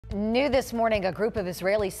New this morning, a group of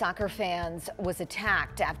Israeli soccer fans was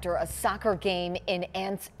attacked after a soccer game in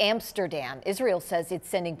Amsterdam. Israel says it's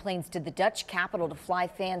sending planes to the Dutch capital to fly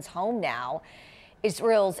fans home now.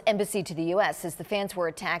 Israel's embassy to the U.S. says the fans were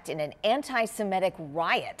attacked in an anti-Semitic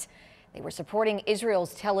riot. They were supporting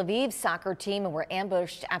Israel's Tel Aviv soccer team and were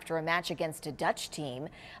ambushed after a match against a Dutch team.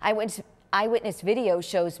 Eyewitness video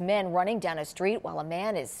shows men running down a street while a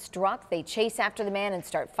man is struck. They chase after the man and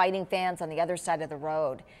start fighting fans on the other side of the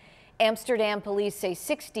road. Amsterdam police say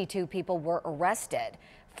 62 people were arrested.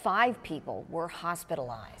 5 people were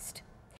hospitalized.